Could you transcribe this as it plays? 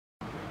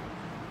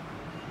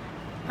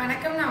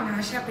வணக்கம், நான் உங்க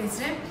ஆஷா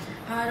பேசுறேன்.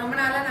 ரொம்ப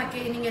நாளா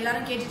நீங்க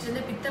எல்லாரும் கேட்டுட்டு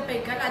இருந்த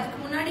பித்தப்பைக்கல். அதுக்கு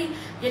முன்னாடி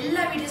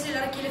எல்லா வீடியோஸ்ல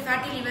எல்லாரும் கீழே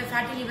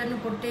ஃபேட்டி லிவர்னு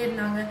போட்டே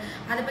இருந்தாங்க.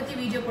 அதை பத்தி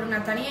வீடியோ போடுறேன்.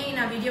 நான்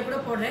தனியாக வீடியோ கூட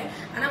போடுறேன்.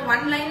 ஆனா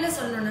ஒன் லைன்ல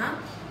சொல்லணும்னா,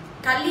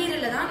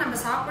 கல்லீரல தான் நம்ம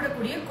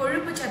சாப்பிடக்கூடிய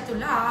கொழுப்பு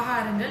சத்துள்ள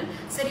ஆகாரங்கள்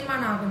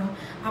செரிமானம் ஆகணும்.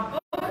 அப்போ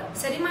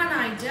செரிமானம்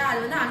ஆயிட்டு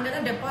அது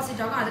அங்கதான்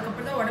டெபாசிட் ஆகும்.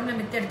 அதுக்கப்புறம் தான் உடம்புல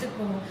மித்த இடத்துக்கு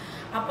போகும்.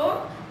 அப்போ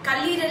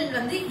கல்லீரல்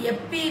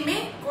எப்பயுமே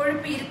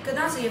கொழுப்பு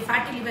இருக்குதான் செய்யும்.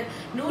 ஃபேட்டி லிவர்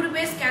 100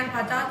 பேர் ஸ்கேன்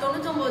பார்த்தா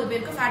 99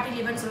 பேருக்கு ஃபேட்டி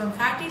லிவர்னு சொல்லுவாங்க.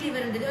 ஃபேட்டி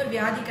லிவர்ன்றது ஒரு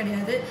வியாதி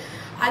கிடையாது.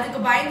 அதுக்கு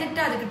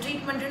பயந்துட்டு அதுக்கு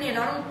ட்ரீட்மெண்ட்னு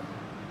எல்லாரும்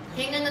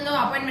எங்கெங்கோ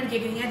அப்பாயின்மெண்ட்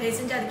கேட்குறீங்க. தயவு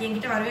செஞ்சு அதுக்கு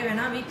என்கிட்ட வரவே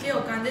வேணாம். வீட்லயே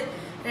உட்காந்து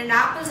 2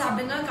 ஆப்பிள்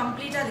சாப்பிடுங்க,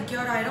 கம்ப்ளீட்டா அது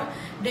கியூர் ஆயிரும்.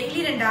 டெய்லி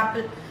 2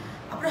 ஆப்பிள்,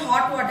 அப்புறம்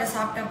ஹாட் வாட்டர்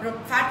சாப்பிட்டு அப்புறம்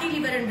ஃபேட்டி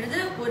லிவர்ன்றது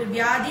ஒரு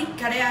வியாதி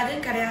கிடையாது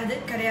கிடையாது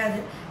கிடையாது.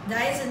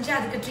 தயவு செஞ்சு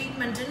அதுக்கு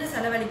ட்ரீட்மெண்ட்னு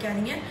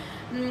செலவழிக்காதீங்க.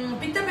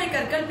 பித்தப்பை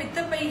கற்கள்,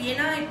 பித்தப்பை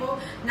ஏன்னா இப்போ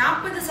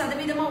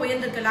 40%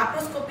 உயர்ந்திருக்கு.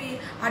 லாப்ரோஸ்கோபி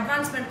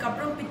அட்வான்ஸ்மெண்ட்க்கு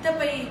அப்புறம்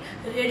பித்தப்பை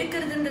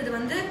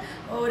எடுக்கிறதுன்றது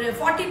ஒரு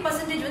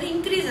 40%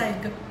 இன்க்ரீஸ்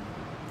ஆயிருக்கு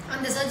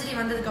அந்த சர்ஜரி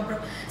வந்ததுக்கு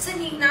அப்புறம்.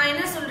 சரி, நான்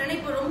என்ன சொல்றேன்னா,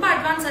 இப்போ ரொம்ப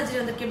அட்வான்ஸ்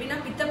சர்ஜரி வந்திருக்கு. எப்படின்னா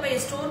பித்தப்பையை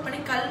ஸ்டோர்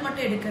பண்ணி கல்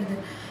மட்டும் எடுக்கிறது.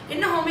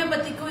 என்ன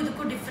ஹோமியோபதிக்கும்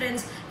இதுக்கும்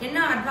டிஃபரன்ஸ்,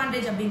 என்ன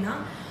அட்வான்டேஜ் அப்படின்னா,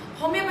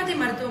 ஹோமியோபதி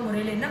மருத்துவ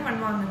முறையில் என்ன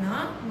பண்ணுவாங்கன்னா,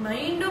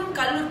 மீண்டும்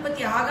கல்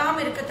உற்பத்தி ஆகாம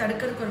இருக்க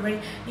தடுக்கிறதுக்கு ஒரு வழி.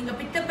 நீங்க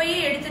பித்தப்பையே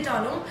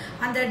எடுத்துட்டாலும்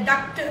அந்த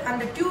டக்ட்,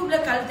 அந்த டியூப்ல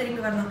கல்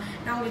திரும்பி வரலாம்.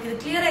 நான் உங்களுக்கு இது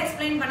கிளியரா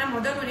எக்ஸ்பிளைன் பண்ண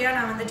முதல் முறையா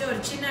நான்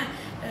ஒரு சின்ன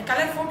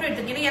கலர் போட்டோ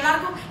எடுத்திருக்கேன்.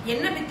 எல்லாருக்கும்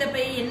என்ன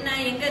பித்தப்பை என்ன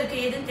எங்க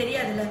இருக்கு எதுன்னு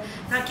தெரியாதுல்ல.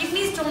 நான்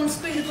கிட்னி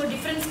ஸ்டோன்ஸ்க்கும் இதுக்கும்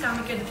டிஃபரன்ஸ்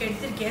காமிக்கிறதுக்கு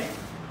எடுத்திருக்கேன்.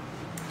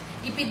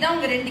 இப்ப இதான்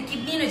உங்க 2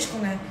 கிட்னின்னு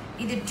வச்சுக்கோங்க.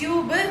 இது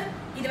டியூப்,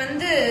 இது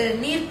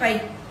நீர்ப்பை.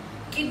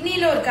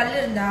 கிட்னில ஒரு கல்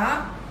இருந்தா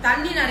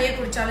தண்ணி நிறைய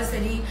குடிச்சாலும்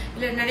சரி,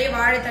 இல்ல நிறைய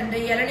வாழைத்தண்டு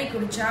இளநீ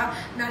குடிச்சா,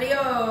 நிறைய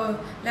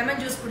லெமன்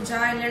ஜூஸ் குடிச்சா,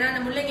 இல்லைன்னா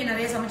முள்ளங்கி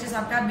நிறைய சமைச்சு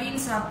சாப்பிட்டா,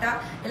 பீன்ஸ் சாப்பிட்டா,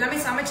 எல்லாமே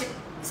சமைச்சு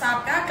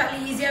சாப்பிட்டா கல்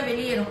ஈஸியா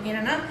வெளியேறும்.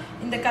 ஏன்னா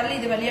இந்த கல்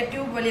இது வழியா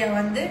டியூப் வழியா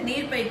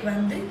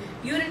நீர்ப்பைக்கு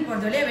யூரின்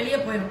போறது வழியா வெளியே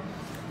போயிடும்.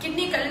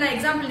 கிட்னி கல் நான்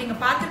எக்ஸாம்பிள் நீங்க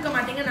பாத்துருக்க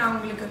மாட்டீங்க.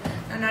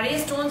 நான் நிறைய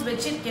ஸ்டோன்ஸ்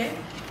வச்சிருக்கேன்.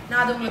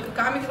 நான் அது உங்களுக்கு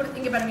காமிக்க கூட.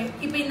 இங்க பாருங்க,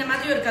 இப்ப இந்த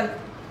மாதிரி ஒரு கல்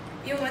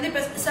இவங்க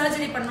இப்ப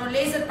சர்ஜரி பண்ணணும்,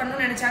 லேசர்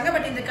பண்ணணும்னு நினைச்சாங்க.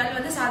 பட் இந்த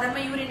கல் சாதாரண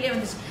யூரின்லயே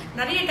வந்துச்சு.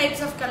 நிறைய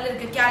டைப்ஸ் ஆஃப் கல்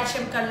இருக்கு.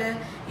 கால்சியம் கல்,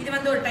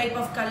 இது ஒரு டைப்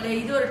ஆஃப் கல்,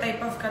 இது ஒரு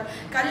டைப் ஆஃப் கல்.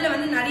 கல்ல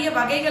நிறைய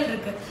வகைகள்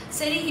இருக்கு.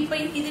 சரி, இப்ப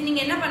இது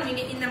நீங்க என்ன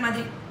பண்ணுவீங்க, இந்த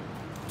மாதிரி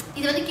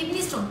இது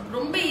கிட்னி ஸ்டோன்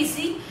ரொம்ப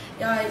ஈஸி.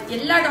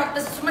 எல்லா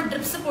டாக்டர்ஸ் சும்மா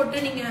ட்ரிப்ஸ்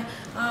போட்டு நீங்க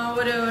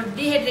ஒரு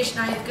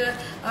டீஹைட்ரேஷன் ஆயிருக்கு,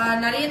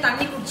 நிறைய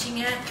தண்ணி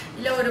குடிச்சிங்க,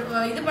 இல்ல ஒரு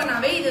இது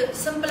பண்ணாவே இது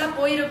சிம்பிளா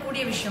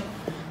போயிடக்கூடிய விஷயம்.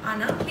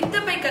 ஆனா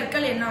பித்தப்பை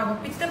கற்கள் என்ன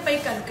ஆகும், பித்தப்பை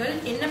கற்கள்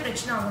என்ன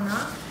பிரச்சனை ஆகும்னா,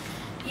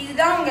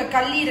 இதுதான் உங்க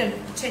கல்லீரல்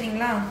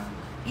சரிங்களா,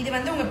 இது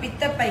உங்க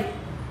பித்தப்பை,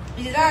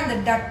 இதுதான் அந்த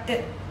டக்ட்.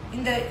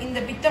 இந்த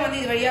பித்தம்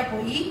இது வழியா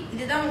போய்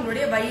இதுதான்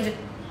உங்களுடைய வயிறு.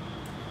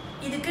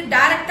 இதுக்கு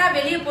டைரக்டா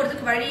வெளியே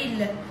போறதுக்கு வழி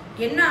இல்லை.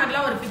 என்ன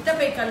ஆகலாம், ஒரு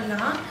பித்தப்பை கல்னா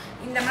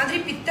இந்த மாதிரி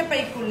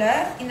பித்தப்பைக்குள்ள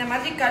இந்த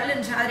மாதிரி கல்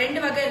இருந்துச்சு. அது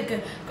 2 வகை இருக்கு.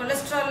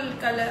 கொலஸ்ட்ரால்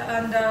கல்,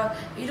 அந்த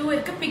இதுவும்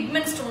இருக்கு,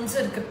 பிக்மெண்ட் ஸ்டோன்ஸ்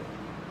இருக்கு.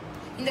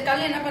 இந்த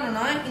கல் என்ன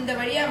பண்ணும்னா, இந்த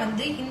வழியா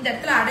இந்த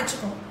இடத்துல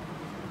அடைச்சுக்கும்,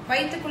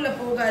 வயிற்றுக்குள்ள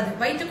போகாது.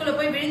 வயிற்றுக்குள்ள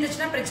போய்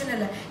விழுந்துச்சுன்னா பிரச்சனை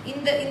இல்லை.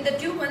 இந்த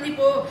டியூப்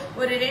இப்போ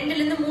ஒரு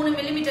 2 to 3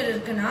 மில்லிமீட்டர்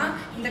இருக்குன்னா,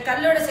 இந்த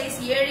கல்லோட சைஸ்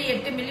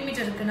 7-8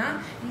 மில்லிமீட்டர் இருக்குன்னா,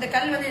 இந்த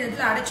கல் இந்த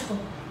இடத்துல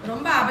அடைச்சுக்கும்.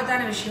 ரொம்ப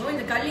ஆபத்தான விஷயம்.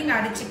 இந்த கல் இங்க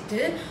அடைச்சிட்டு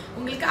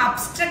உங்களுக்கு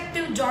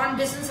அப்ஸ்ட்ரக்டிவ்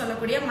ஜாண்டிஸ்ன்னு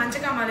சொல்லக்கூடிய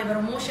மஞ்சக்காமலை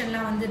வரும்.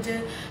 மோஷன்லாம்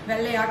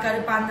வெள்ளையா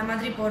கருப்பா அந்த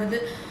மாதிரி போறது,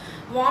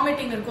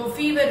 வாமிட்டிங் இருக்கும்,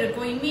 ஃபீவர்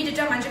இருக்கும்,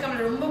 இம்மீடியட்டா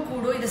மஞ்சக்காமலை ரொம்ப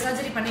கூடும். இதை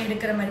சர்ஜரி பண்ணி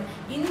எடுக்கிற மாதிரி.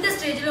 இந்த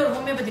ஸ்டேஜ்ல ஒரு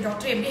ஹோமியோபதி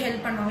டாக்டர் எப்படி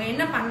ஹெல்ப் பண்ணுவாங்க,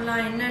 என்ன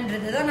பண்ணலாம்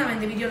என்னன்றதுதான் நான்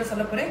இந்த வீடியோல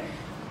சொல்ல போறேன்.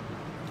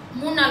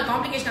 3-4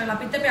 காம்ப்ளிகேஷன் ஆகலாம்.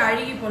 பித்தப்பை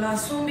அழுகி போகலாம்,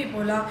 சூம்பி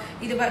போகலாம்,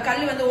 இது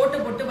கல் ஓட்டு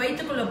போட்டு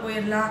வயிற்றுக்குள்ள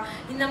போயிடலாம்,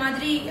 இந்த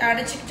மாதிரி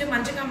அடைச்சிக்கிட்டு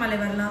மஞ்சக்காமலை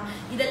வரலாம்.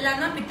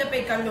 இதெல்லாம் தான்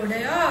பித்தப்பை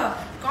கல்லுடைய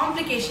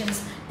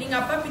காம்ப்ளிகேஷன்ஸ். நீங்க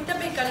அப்ப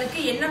பித்தப்பை கல்லுக்கு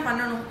என்ன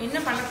பண்ணணும், என்ன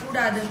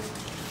பண்ணக்கூடாது,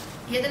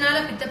 எதனால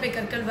பித்தப்பை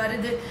கற்கள்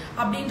வருது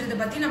அப்படின்றத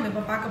பத்தி நம்ம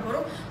இப்ப பார்க்க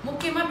போறோம்.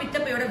 முக்கியமா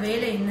பித்தப்பையோட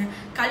வேலை என்ன,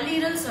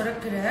 கல்லீரல்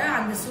சுரக்கிற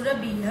அந்த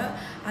சுரபிய,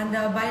 அந்த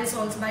பைல்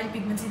சால்ட்ஸ், பைல்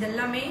பிக்மெண்ட்ஸ்,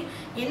 இதெல்லாமே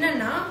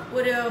என்னன்னா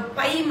ஒரு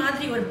பை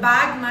மாதிரி, ஒரு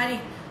பேக் மாதிரி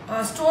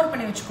ஸ்டோர்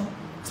பண்ணி வச்சுக்கோம்.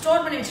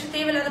 ஸ்டோர் பண்ணி வச்சுட்டு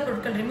தேவையில்லாத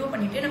பொருட்கள் ரிமூவ்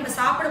பண்ணிட்டு நம்ம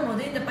சாப்பிடும்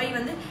போது இந்த பை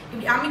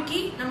இப்படி அமுக்கி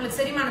நம்மளுக்கு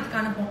செரிமானத்துக்கு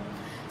அனுப்போம்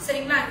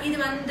சரிங்களா. இது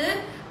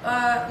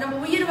நம்ம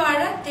உயிர் வாழ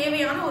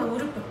தேவையான ஒரு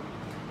உறுப்பு.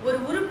 ஒரு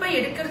உறுப்பை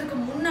எடுக்கிறதுக்கு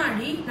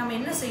முன்னாடி நம்ம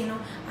என்ன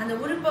செய்யணும், அந்த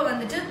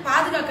உறுப்பை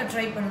பாதுகாக்க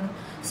ட்ரை பண்ணணும்.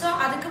 ஸோ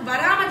அதுக்கு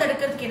வராம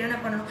தடுக்கிறதுக்கு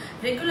என்னென்ன பண்ணணும்,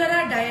 ரெகுலரா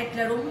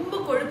டயட்ல ரொம்ப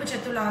கொழுப்பு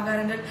சத்துள்ள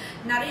ஆகாரங்கள்,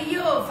 நிறைய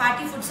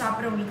ஃபேட்டி ஃபுட்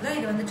சாப்பிட்றவங்களுக்கு தான்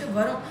இது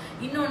வரும்.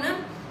 இன்னொன்னு,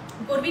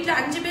 ஒரு வீட்டில்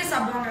 5 பேர்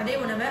சாப்பிடுவாங்க அதே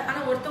உணவை,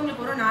 ஆனால்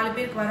ஒருத்தவங்களுக்கு 4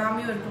 பேருக்கு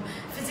வராமையும் இருக்கும்.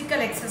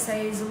 பிசிக்கல்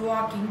எக்ஸசைஸ்,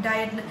 வாக்கிங்,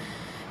 டயட்னு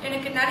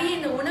எனக்கு நிறைய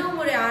இந்த உணவு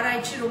முறை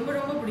ஆராய்ச்சி ரொம்ப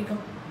ரொம்ப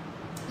பிடிக்கும்.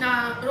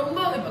 நான் ரொம்ப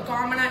இப்போ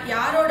காமனா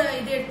யாரோட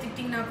இது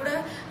எடுத்துக்கிட்டீங்கன்னா கூட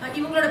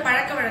இவங்களோட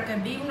பழக்க வழக்கம்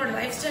எப்படி, இவங்களோட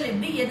லைஃப் ஸ்டைல்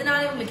எப்படி,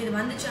 எதனால இவங்களுக்கு இது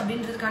வந்துச்சு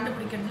அப்படின்றது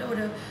கண்டுபிடிக்கிறதுல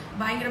ஒரு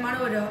பயங்கரமான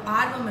ஒரு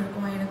ஆர்வம்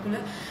இருக்கும் எனக்குள்ள.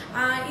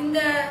 இந்த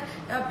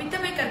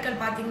பித்தப்பை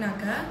கற்கள்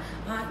பார்த்தீங்கன்னாக்கா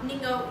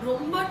நீங்க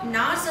ரொம்ப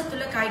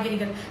நார்சத்துள்ள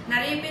காய்கறிகள்,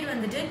 நிறைய பேர்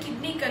வந்துட்டு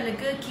கிட்னி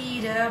கல்லுக்கு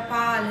கீரை,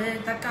 பால்,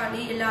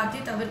 தக்காளி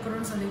எல்லாத்தையும்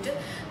தவிர்க்கணும்னு சொல்லிட்டு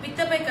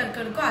பித்தப்பை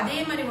கற்களுக்கும் அதே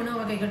மாதிரி உணவு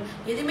வகைகள்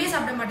எதுவுமே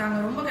சாப்பிட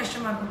மாட்டாங்க, ரொம்ப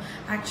கஷ்டமா இருக்கும்.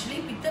 ஆக்சுவலி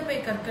பித்தப்பை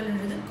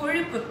கற்கள்ன்றது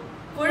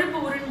கொழுப்பு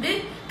உருண்டு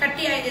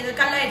கட்டி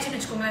கல்லாயிடுச்சுன்னு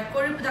வச்சுக்கோங்களேன்,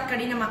 கொழுப்பு தான்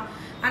கடினமா.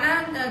 ஆனா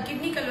இந்த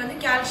கிட்னி கல் வந்து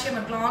கால்சியம்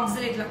இருக்கலாம்,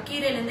 ஆக்சிலேட்லாம்,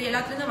 கீரையில இருந்து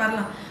எல்லாத்துல இருந்து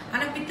வரலாம்.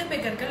 ஆனா பித்தப்பை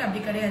கற்கள்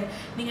அப்படி கிடையாது.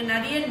 நீங்க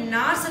நிறைய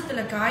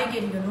நார்சத்துள்ள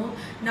காய்கறிகளும்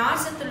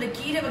நார்சத்துள்ள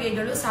கீரை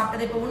வகைகளும்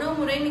சாப்பிட்டது. இப்போ உணவு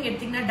முறை நீங்க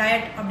எடுத்தீங்கன்னா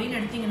டயட் அப்படின்னு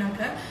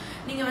எடுத்தீங்கன்னாக்க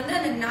நீங்க வந்து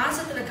அந்த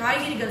நார்சத்துள்ள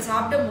காய்கறிகள்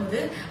சாப்பிடும்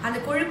போது அந்த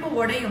கொழுப்பு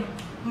உடையும்.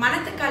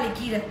 மணத்தக்காளி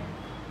கீரை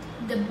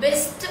the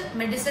best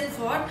medicine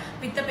for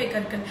பித்தப்பை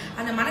கற்கள்.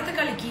 அந்த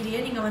மணத்தக்காளி கீரையை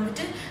நீங்க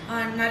வந்துட்டு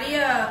நிறைய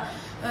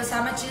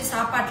சமைச்சு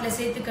சாப்பாட்டுல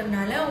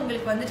சேர்த்துக்கிறதுனால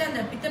உங்களுக்கு வந்துட்டு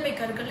அந்த பித்தப்பை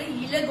கற்கள்ல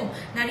இலகும்.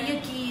 நிறைய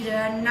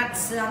கீரை,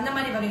 நட்ஸ் அந்த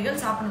மாதிரி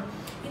வகைகள் சாப்பிடணும்.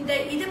 இந்த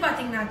இது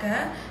பாத்தீங்கன்னாக்க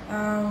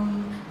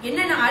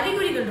என்னென்ன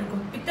அறிகுறிகள்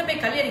இருக்கும், பித்தப்பை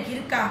கல் எனக்கு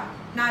இருக்கா,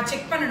 நான்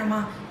செக்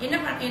பண்ணணுமா,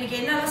 எனக்கு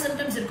என்னெல்லாம்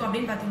சிம்டம்ஸ் இருக்கும்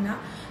அப்படின்னு பாத்தீங்கன்னா,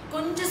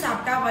 கொஞ்சம்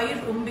சாப்பிட்டா வயிறு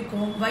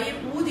ரொம்பிக்கும், வயிறு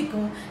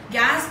ஊதிக்கும்,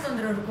 கேஸ்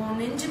தொந்தரவு இருக்கும்,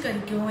 நெஞ்சு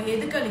கலிக்கும்,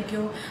 எது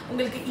கலிக்கும்,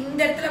 உங்களுக்கு இந்த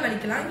இடத்துல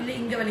வலிக்கலாம், இல்லை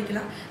இங்க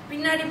வலிக்கலாம்,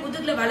 பின்னாடி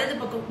முதுகுல வலது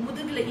பக்கம்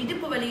முதுகுல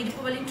இடுப்பு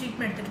வலின்னு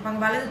ட்ரீட்மெண்ட்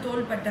எடுத்துருப்பாங்க, வலது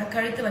தோள்பட்டை,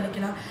 கழுத்து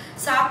வலிக்கலாம்.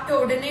 சாப்பிட்ட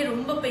உடனே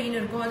ரொம்ப பெயின்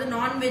இருக்கும், அது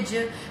நான்வெஜ்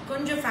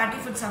கொஞ்சம் ஃபேட்டி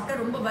ஃபுட்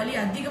சாப்பிட்டா ரொம்ப வலி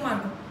அதிகமா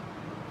இருக்கும்.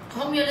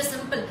 ஹோமியோல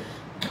சிம்பிள்,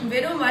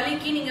 வெறும்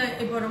வலிக்கு நீங்க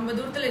இப்போ ரொம்ப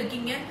தூரத்துல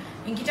இருக்கீங்க,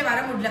 என்கிட்ட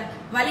வர முடியல,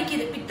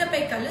 வலிக்குது,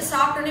 பித்தப்பை கல்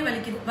சாப்பிட்டோன்னே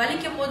வலிக்குது,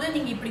 வலிக்கும் போது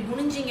நீங்க இப்படி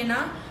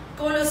குனிஞ்சிங்கன்னா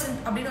கோலோசின்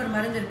அப்படின்னு ஒரு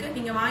மருந்து இருக்கு,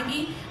 நீங்க வாங்கி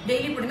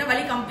டெய்லி போட்டீங்கன்னா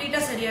வலி கம்ப்ளீட்டா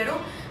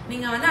சரியாயிடும்.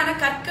 நீங்க வந்து ஆனா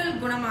கற்கள்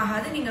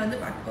குணமாகாது. நீங்க வந்து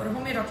ஒரு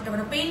ஹோமியோ டாக்டர்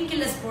வரும், பெயின்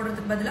கில்லர்ஸ்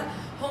போடுறதுக்கு பதிலா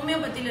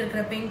ஹோமியோபதியில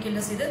இருக்கிற பெயின்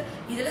கில்லர்ஸ்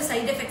இதுல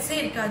சைடு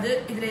எஃபெக்ட்ஸே இருக்காது.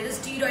 இதுல எதுவும்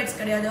ஸ்டீராய்ட்ஸ்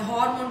கிடையாது,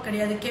 ஹார்மோன்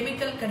கிடையாது,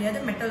 கெமிக்கல் கிடையாது,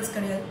 மெட்டல்ஸ்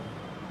கிடையாது.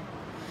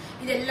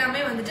 இது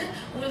எல்லாமே வந்துட்டு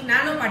உங்களுக்கு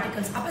நானோ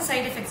பார்ட்டிகல்ஸ், அப்ப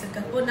சைடு எஃபெக்ட்ஸ்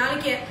இருக்காது. ஒரு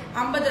நாளைக்கு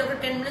 50 தடவை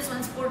 10 minutes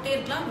ஒன்ஸ் போட்டே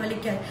இருக்கலாம்,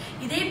 வலிக்காது.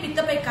 இதே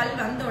பித்தப்பை கல்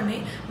வந்தோடனே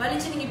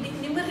வலிச்சு நீங்க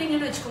இப்படி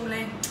நிமிர்றீங்கன்னு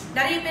வச்சுக்கோங்களேன்,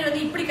 நிறைய பேர்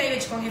வந்து இப்படி கை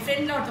வச்சுக்கோங்க,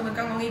 ஃப்ரெண்ட்ல ஒருத்தவங்க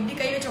இருக்காங்க, அவங்க இப்படி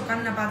கை வச்சு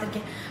உட்காந்து நான்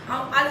பாத்திருக்கேன்,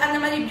 அந்த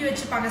மாதிரி இப்படி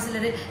வச்சுப்பாங்க,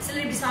 சிலர்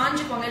இப்படி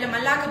சாஞ்சுக்குவாங்க, இல்ல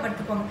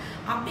மல்லாக்கப்படுத்துக்குவாங்க.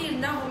 அப்படி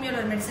இருந்தா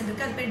ஹோமியோல ஒரு மெடிசன்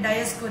இருக்கு, அது பேர்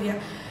டயஸ்கோரியா.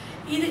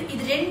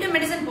 இது 2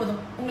 மெடிசன் போதும்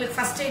உங்களுக்கு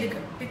ஃபர்ஸ்ட் எய்டுக்கு.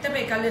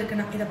 பித்தப்பை கல்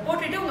இருக்குன்னா இதை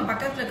போட்டுட்டு உங்க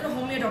பக்கத்துல இருக்கிற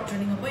ஹோமியோ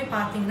டாக்டர் நீங்க போய்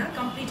பாத்தீங்கன்னா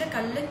கம்ப்ளீட்டா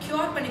கல்ல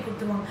கியூர் பண்ணி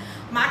கொடுத்துருவாங்க.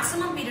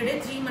 மேக்ஸிமம் பீரியடே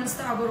 3 months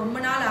தான் ஆகும், ரொம்ப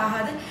நாள்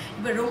ஆகாது.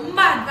 இப்ப ரொம்ப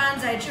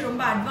அட்வான்ஸ் ஆயிடுச்சு,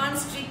 ரொம்ப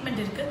அட்வான்ஸ்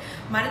ட்ரீட்மெண்ட் இருக்கு.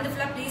 மருந்து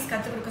ஃபுல்லா ப்ளீஸ்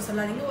கத்து கொடுக்க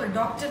சொல்லாதீங்க, ஒரு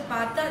டாக்டர்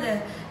பார்த்து அதை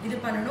இது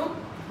பண்ணணும்.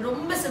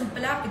 ரொம்ப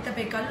சிம்பிளா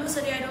பித்தப்பை கல்லும்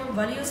சரியாயிடும்,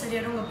 வலியும்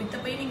சரியாயிடும், உங்க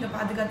பித்தப்பையும் நீங்க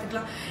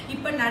பாதுகாத்துக்கலாம்.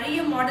 இப்ப நிறைய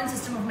மாடர்ன்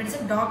சிஸ்டம் ஆஃப்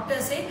மெடிசன்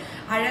டாக்டர்ஸே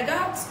அழகா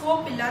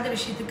ஸ்கோப் இல்லாத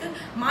விஷயத்துக்கு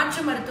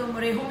மாற்று மருத்துவ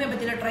முறை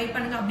ஹோமியோபதியில ட்ரை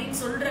பண்ணுங்க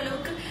அப்படின்னு சொல்ற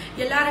அளவுக்கு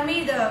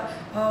எல்லாருமே இத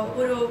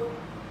ஒரு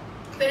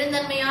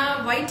பெருந்தன்மையா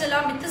வைட்டலா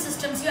மித்த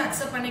சிஸ்டம்ஸையும்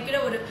அக்செப்ட் பண்ணிக்கிற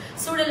ஒரு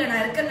சூழல்ல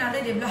நான் இருக்கிறதுனால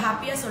இது எவ்வளவு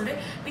ஹாப்பியா சொல்றேன்.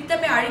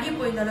 பித்தப்பை அழுகி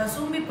போயிருந்தாலோ,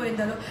 சூம்பி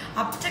போயிருந்தாலோ,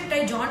 அப்ஸ்ட்ரக்ட்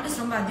ஆகி ஜாண்டிஸ்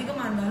ரொம்ப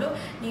அதிகமா இருந்தாலும்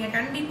நீங்க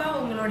கண்டிப்பா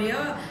உங்களுடைய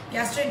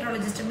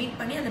கேஸ்ட்ரோஎன்ட்ராலஜிஸ்ட மீட்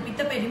பண்ணி அந்த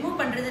பித்தப்பை ரிமூவ்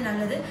பண்றது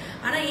நல்லது.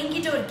 ஆனா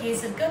என்கிட்ட ஒரு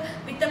கேஸ் இருக்கு,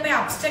 பித்தப்பை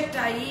அப்ஸ்ட்ரக்ட்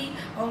ஆகி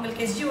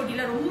அவங்களுக்கு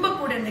SGOTல ரொம்ப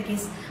கூட இருந்த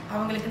கேஸ்.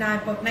 அவங்களுக்கு நான்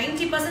இப்போ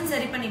 90%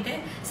 சரி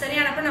பண்ணிட்டேன்.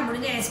 சரியானப்ப நான்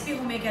முடிஞ்ச SP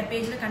ஹோமியோ கேர்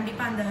பேஜ்ல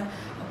கண்டிப்பா அந்த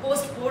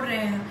போஸ்ட்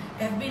போடுறேன்,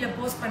 FBல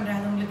போஸ்ட் பண்றேன்.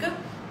 அது உங்களுக்கு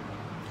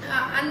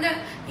அந்த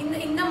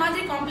இந்த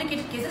மாதிரி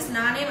காம்ப்ளிகேட்டட் கேசஸ்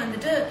நானே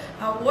வந்துட்டு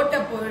ஓட்ட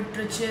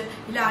போயிட்டுருச்சு,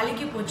 இல்ல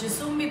அழுகி போச்சு,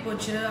 சூம்பி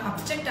போச்சு,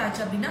 அப்ஸ்ட்ரக்ட்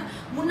ஆச்சு அப்படின்னா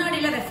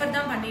முன்னாடியெல்லாம் ரெஃபர்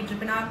தான் பண்ணிட்டு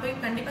இருப்பேன். நான் போய்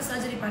கண்டிப்பா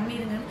சர்ஜரி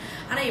பண்ணிருங்கன்னு.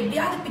 ஆனா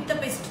எப்படியாவது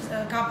பித்தப்பை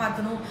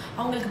காப்பாற்றணும்,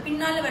 அவங்களுக்கு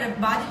பின்னால வர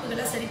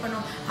பாதிப்புகளை சரி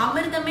பண்ணணும்.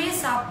 அமிர்தமே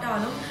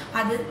சாப்பிட்டாலும்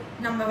அது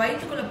நம்ம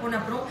வயிற்றுக்குள்ள போன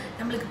அப்புறம்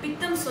நம்மளுக்கு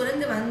பித்தம்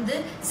சுரந்து வந்து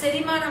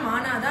செரிமானம்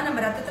ஆனாதான்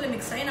நம்ம ரத்தத்துல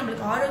மிக்ஸ் ஆகி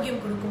நம்மளுக்கு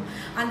ஆரோக்கியம் கொடுக்கும்.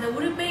 அந்த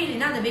உறுப்பே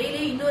இல்லைன்னா அந்த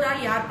வேலையை இன்னொரு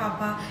ஆள் யார்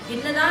பாப்பா?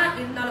 என்னதான்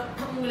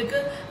இருந்தாலும் உங்களுக்கு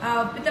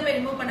பித்தப்பை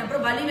ரிமூவ் பண்ண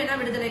அப்புறம் வலி வேணா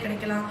விடுதலை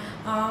கிடைக்கலாம்,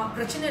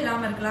 பிரச்சனை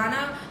இல்லாம இருக்கலாம்.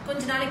 ஆனா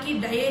கொஞ்ச நாளைக்கு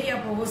டயேரியா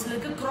போகும்,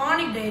 சிலருக்கு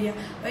கிரானிக் டயேரியா,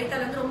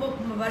 வயிற்றால வந்து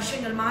ரொம்ப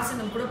வருஷங்கள்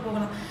மாசங்கள் கூட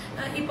போகலாம்.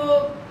 இப்போ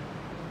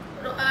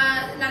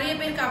நிறைய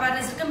பேருக்கு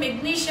அவேர்னஸ் இருக்கு,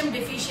 மெக்னீஷியம்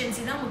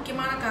டெஃபிஷியன்சி தான்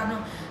முக்கியமான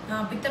காரணம்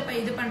பித்தப்பை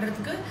இது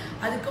பண்றதுக்கு.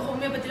 அதுக்கு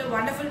ஹோமியோபதியில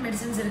வண்டர்ஃபுல்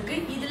மெடிசன்ஸ் இருக்கு.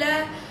 இதுல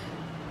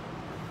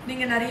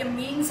நீங்க நிறைய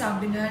மீன்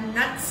சாப்பிடுங்க,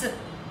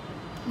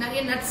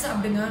 நிறைய நட்ஸ்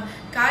சாப்பிடுங்க,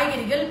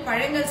 காய்கறிகள்,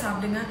 பழங்கள்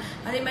சாப்பிடுங்க.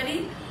 அதே மாதிரி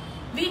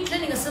வீட்டுல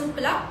நீங்க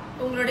சிம்பிளா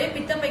உங்களுடைய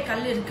பித்தப்பை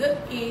கல் இருக்கு,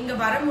 இங்க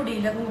வர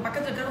முடியல, உங்க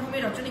பக்கத்துல இருக்கிற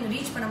ஹோமியோ டாக்டர் நீங்க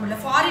ரீச் பண்ண முடியல,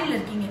 ஃபாரின்ல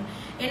இருக்கீங்க,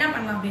 என்ன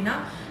பண்ணலாம் அப்படின்னா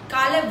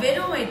காலை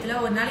வெறும் வயிற்றுல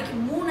ஒரு நாளைக்கு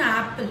 3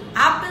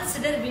 ஆப்பிள்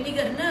சிடர்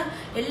வினிகர்னு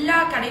எல்லா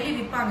கடையிலயும்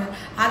விற்பாங்க.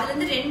 அதுல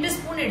இருந்து 2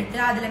 ஸ்பூன் எடுத்து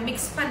அதுல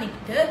மிக்ஸ்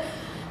பண்ணிக்கிட்டு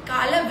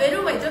காலை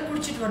வெறும் வயிற்றுல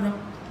குடிச்சிட்டு வரணும்.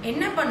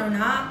 என்ன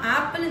பண்ணுனா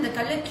ஆப்பிள் இந்த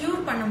கல்லை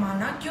கியூர்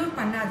பண்ணுமானா கியூர்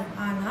பண்ணாது.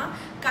 ஆனா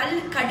கல்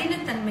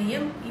கடினத்தன்மையை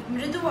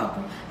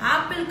மிருதுவாக்கும்.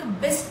 ஆப்பிளுக்கு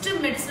பெஸ்ட்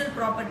மெடிசனல்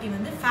ப்ராப்பர்ட்டி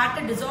வந்து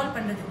ஃபேட்டை டிசால்வ்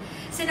பண்றது.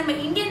 சரி, நம்ம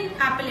இந்தியன்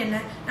ஆப்பிள் என்ன,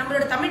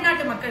 நம்மளோட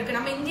தமிழ்நாட்டு மக்களுக்கு,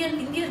 நம்ம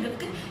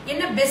இந்தியர்களுக்கு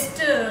என்ன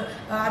பெஸ்ட்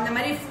அந்த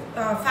மாதிரி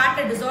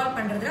ஃபேட்டை டிசால்வ்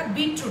பண்றதுன்னா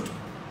பீட்ரூட்.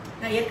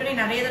 நான் ஏற்கனவே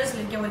நிறைய தடவை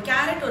சொல்லியிருக்கேன். ஒரு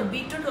கேரட், ஒரு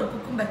பீட்ரூட், ஒரு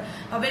குக்கும்பர்,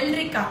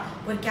 வெள்ளரிக்காய்,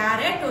 ஒரு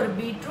கேரட், ஒரு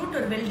பீட்ரூட்,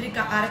 ஒரு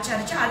வெள்ளரிக்காய்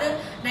அரைச்சு அதை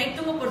நைட்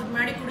தூங்க போறதுக்கு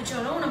முன்னாடி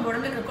குடிச்சாலும் நம்ம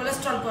உடம்புல இருக்க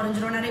கொலஸ்ட்ரால்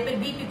குறைஞ்சிரும். நிறைய பேர்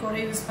பிபி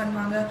குறைய யூஸ்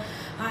பண்ணுவாங்க.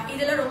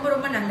 இதெல்லாம் ரொம்ப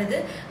ரொம்ப நல்லது.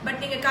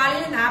 பட் நீங்க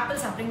காலையில இந்த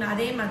ஆப்பிள் சாப்பிட்டீங்கன்னா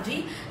அதே மாதிரி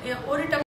ஒரு